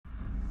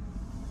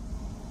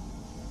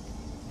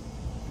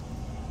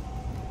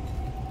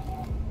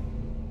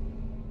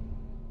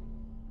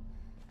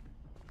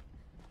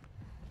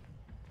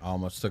I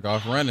almost took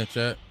off running,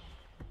 chat.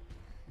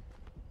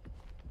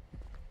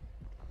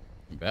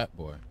 Bat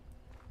boy.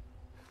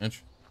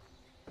 Interesting.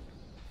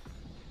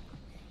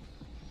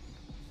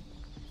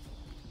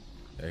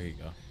 There you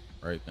go.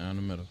 Right down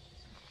the middle.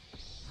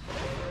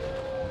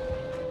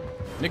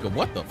 Nigga,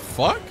 what the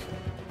fuck?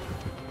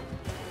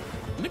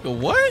 Nigga,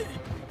 what?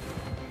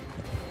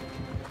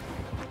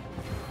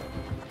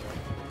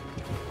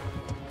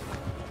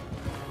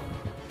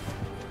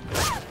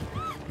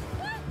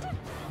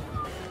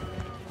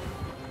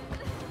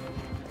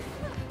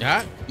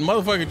 God,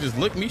 motherfucker just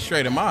looked me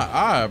straight in my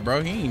eye,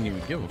 bro. He ain't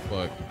even give a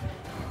fuck.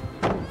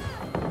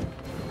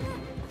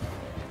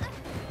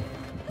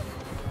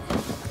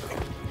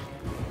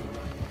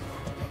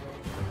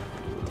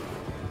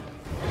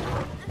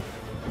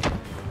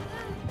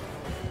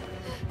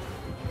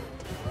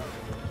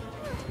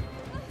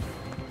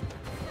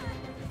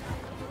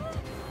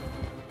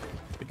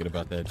 Thinking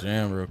about that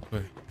jam real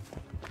quick.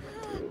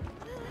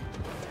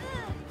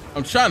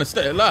 I'm trying to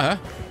stay alive.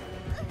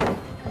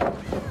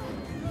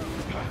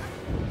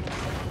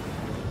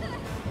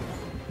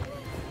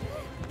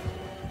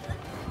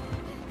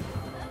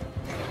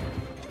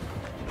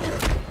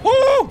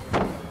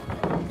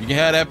 You can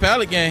have that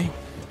pallet game.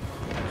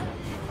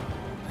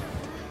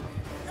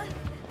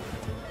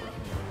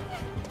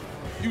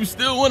 You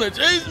still want to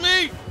chase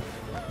me?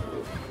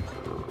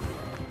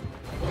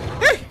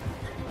 Hey!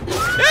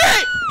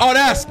 Hey! Oh,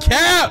 that's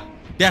cap.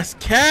 That's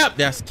cap.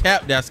 That's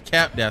cap. That's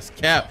cap. That's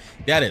cap.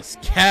 That is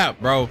cap,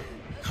 bro.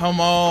 Come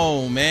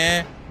on,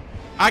 man.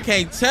 I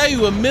can't tell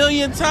you a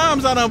million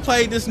times I done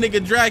played this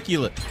nigga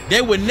Dracula.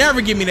 They would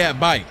never give me that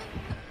bite.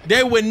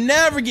 They would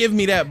never give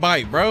me that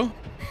bite, bro.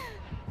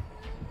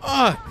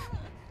 Fuck.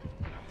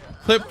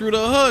 Clip through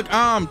the hook.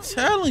 I'm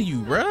telling you,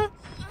 bro.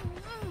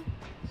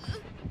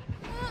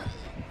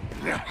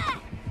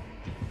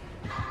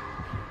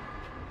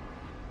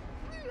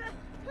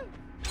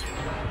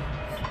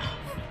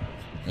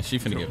 And she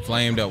finna get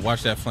flamed up.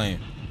 Watch that flame.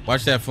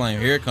 Watch that flame.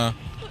 Here it come.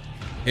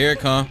 Here it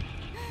come.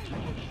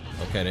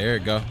 Okay, there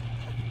it go.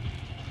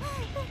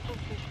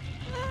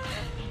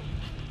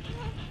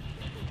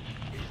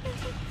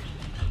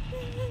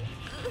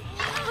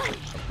 I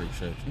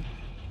appreciate you.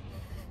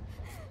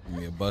 Give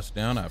me a bust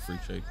down. I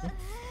appreciate you.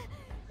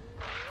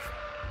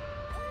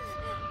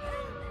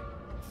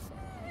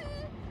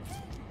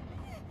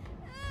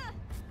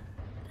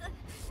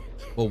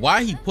 But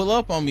why he pull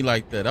up on me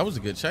like that? That was a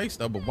good chase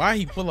though, but why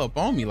he pull up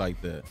on me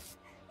like that?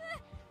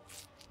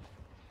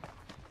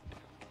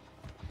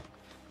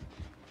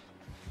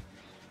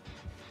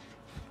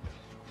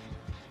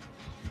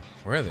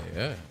 Where are they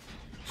at?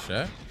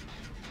 Shaq?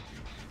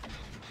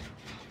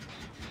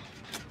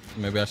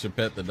 Maybe I should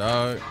pet the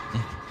dog.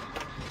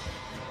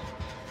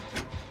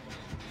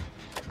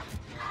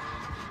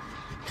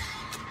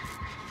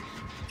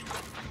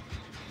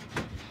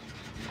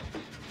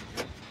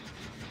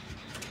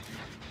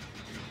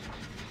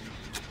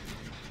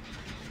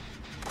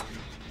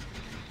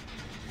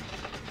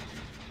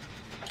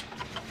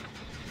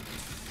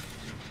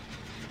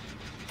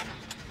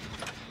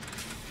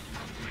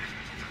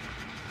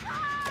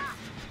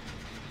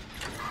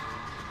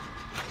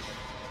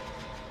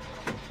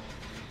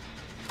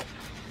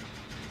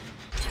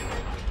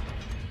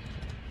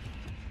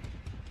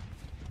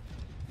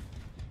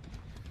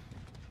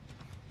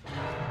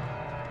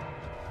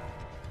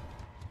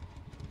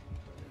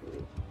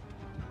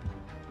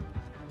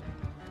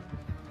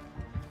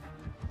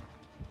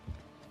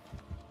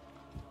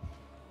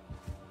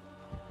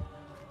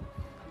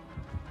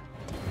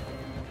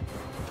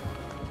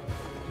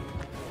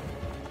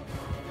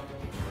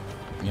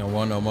 You don't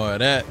want no more of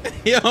that.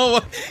 You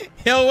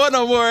don't want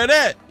no more of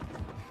that.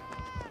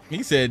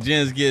 He said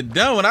gens get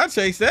done when I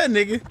chase that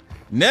nigga.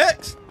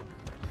 Next.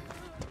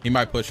 He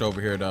might push over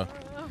here though.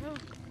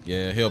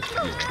 Yeah, he'll,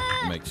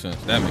 yeah, makes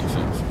sense. That makes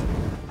sense.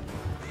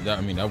 That,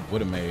 I mean, that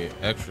would have made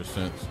extra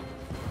sense.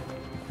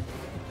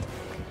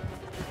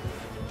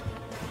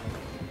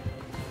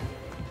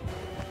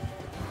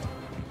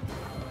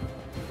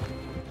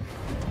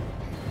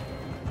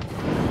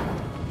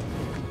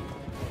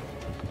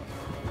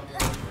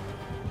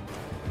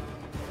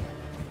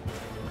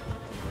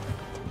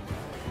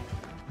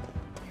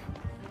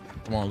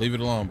 Come on, leave it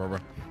alone, bro.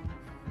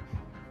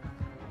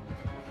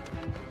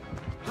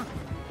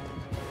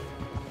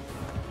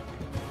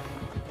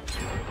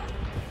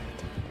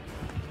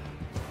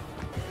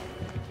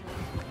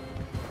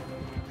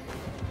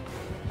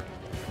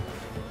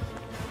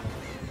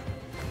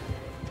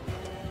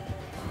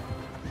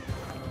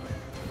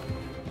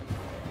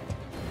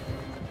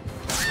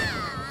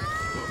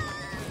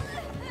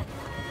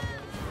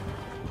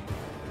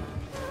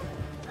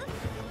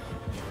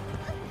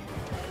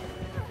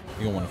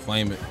 You don't want to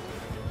flame it.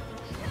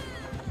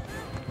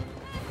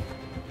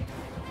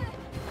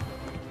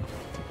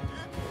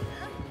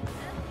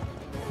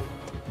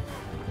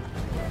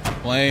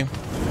 Flame.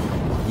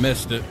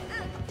 Missed it.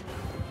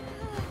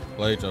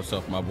 Played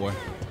yourself, my boy.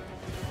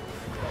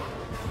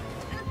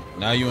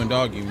 Now you in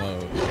doggy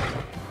mode.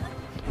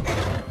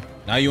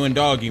 Now you in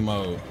doggy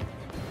mode.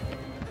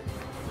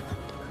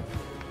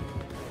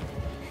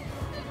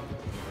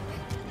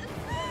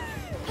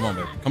 Come on,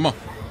 baby. Come on.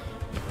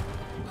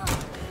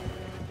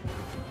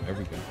 There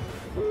we go.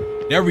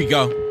 There we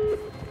go.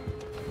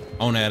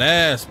 On that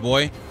ass,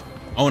 boy.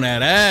 On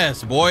that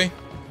ass, boy.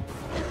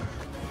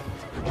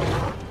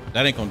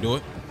 That ain't gonna do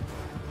it.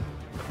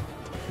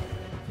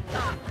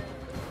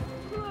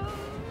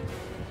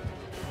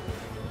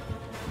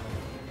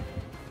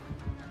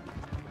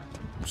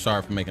 I'm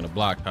sorry for making a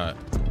block hot.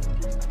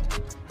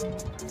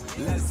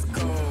 Let's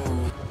go.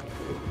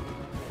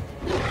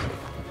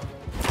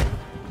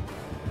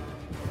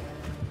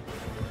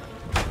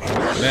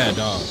 Bad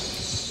dog.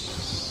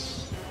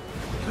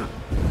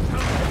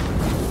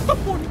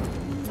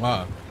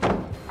 Wow.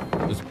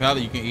 There's a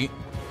pallet you can eat.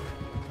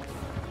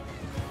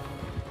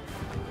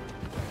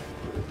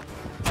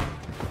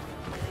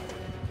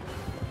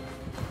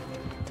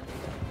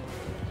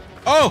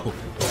 Oh!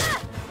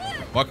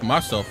 Fucking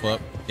myself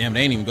up. Damn,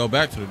 they ain't even go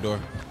back to the door.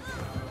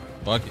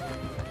 Fuck it.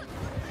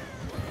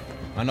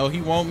 I know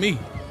he want me.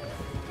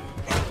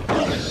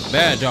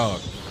 Bad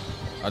dog.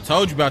 I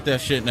told you about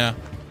that shit now.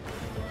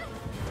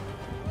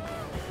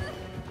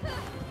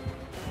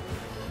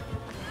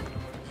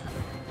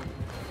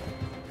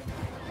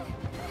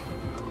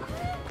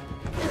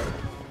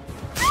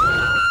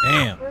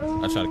 Damn.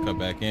 I try to cut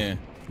back in.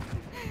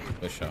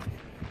 Good shot.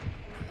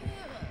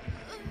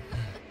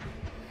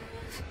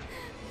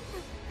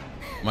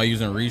 Am I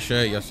using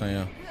Reshed? Yes, I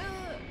am.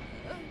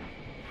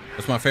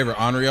 What's my favorite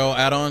Onryo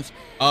add-ons?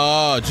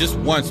 Just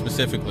one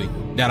specifically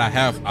that I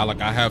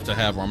have to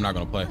have or I'm not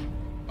gonna play.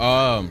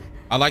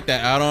 I like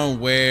that add-on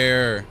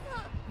where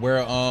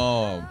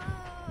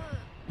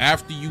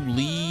after you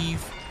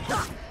leave,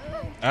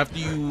 after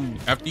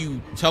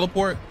you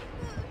teleport,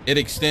 it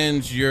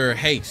extends your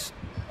haste.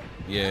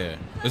 Yeah,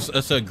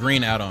 it's a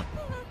green add-on.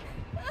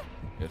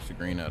 It's a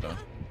green add-on.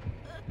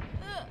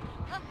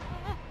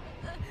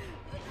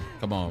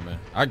 Come on, man.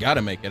 I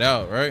gotta make it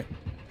out, right?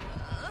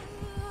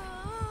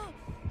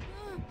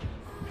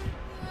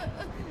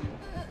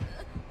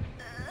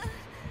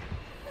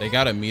 They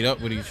gotta meet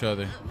up with each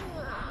other.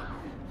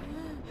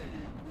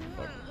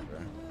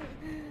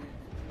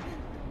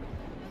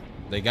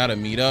 They gotta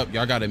meet up.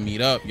 Y'all gotta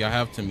meet up. Y'all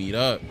have to meet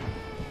up.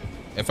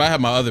 If I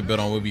have my other build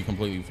on, we'll be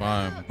completely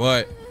fine.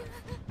 But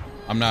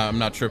I'm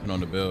not tripping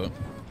on the build.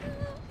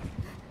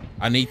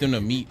 I need them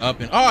to meet up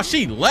and oh,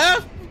 she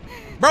left?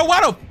 Bro, why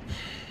the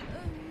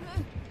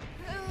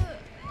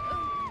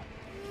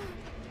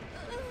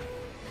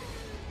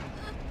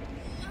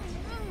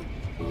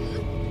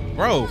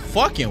bro,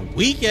 fucking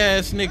weak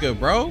ass nigga,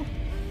 bro.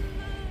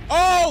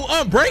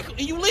 Oh, Unbreakable,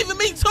 you leaving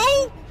me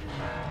too?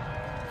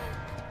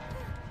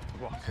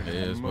 It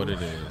is what it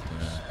is,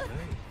 man.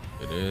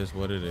 It is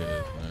what it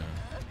is, man.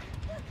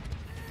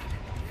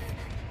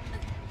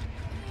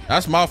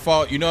 That's my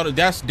fault. You know,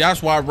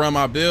 that's why I run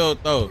my build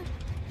though.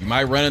 You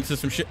might run into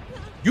some shit.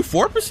 You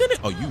 4%?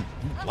 Oh, you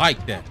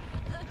like that.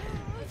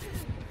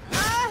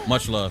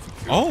 Much love.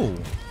 Oh.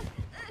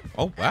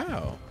 Oh,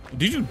 wow.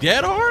 Did you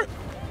dead hard?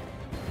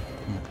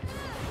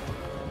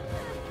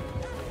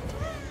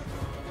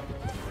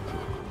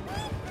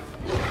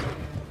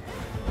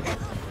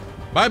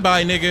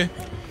 Bye-bye, nigga.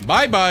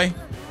 Bye-bye.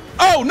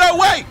 Oh, no,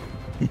 wait.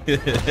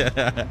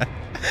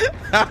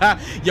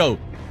 Yo,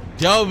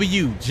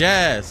 W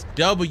Jazz,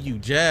 W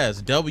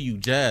Jazz, W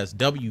Jazz,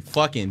 W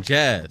fucking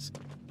Jazz.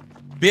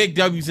 Big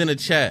W's in the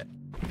chat.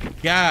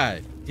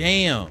 God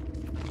damn.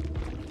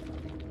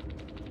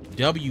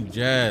 W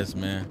Jazz,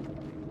 man.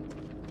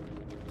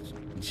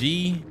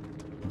 G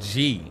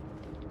G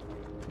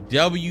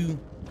W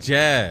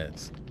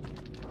Jazz.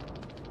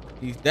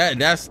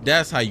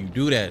 That's how you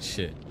do that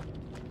shit.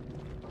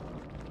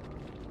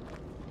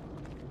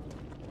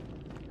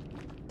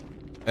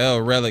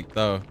 L Relic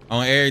though.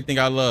 On everything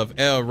I love.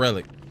 L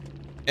Relic.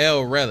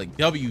 L Relic.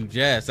 W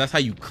Jazz. That's how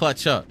you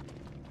clutch up.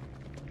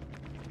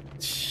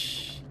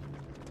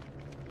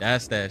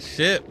 That's that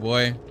shit,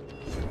 boy.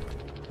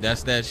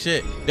 That's that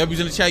shit. W's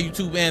in the chat,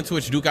 YouTube and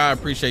Twitch. Duke, I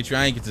appreciate you.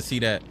 I ain't get to see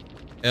that.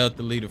 L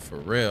the leader for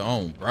real.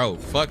 Oh, bro.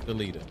 Fuck the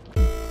leader.